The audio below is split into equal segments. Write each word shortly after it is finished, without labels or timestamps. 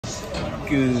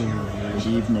Good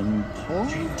evening, Paul.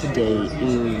 Today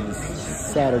is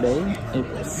Saturday,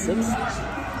 April 6th.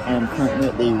 I am currently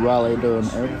at the Raleigh-Durham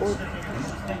Airport.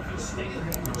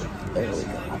 There we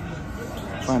go.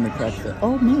 Finally cracked the...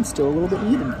 Oh man, it's still a little bit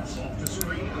heated.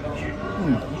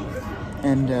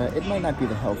 And it might not be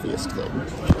the healthiest thing,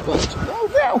 but oh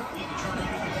no!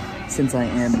 Since I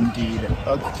am indeed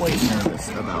quite nervous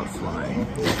about flying,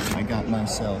 I got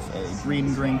myself a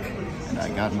green drink, and I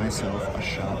got myself a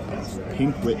shot of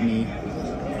Pink Whitney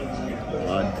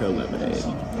vodka lemonade.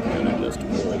 And I just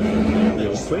pour it in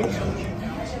real quick.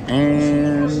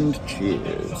 And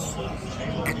cheers.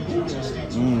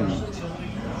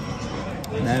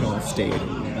 That all stayed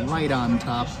right on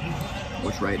top,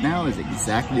 which right now is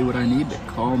exactly what I need to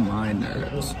calm my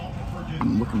nerves.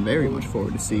 I'm looking very much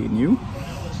forward to seeing you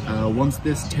once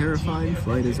this terrifying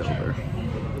flight is over.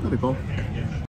 Love you, Paul.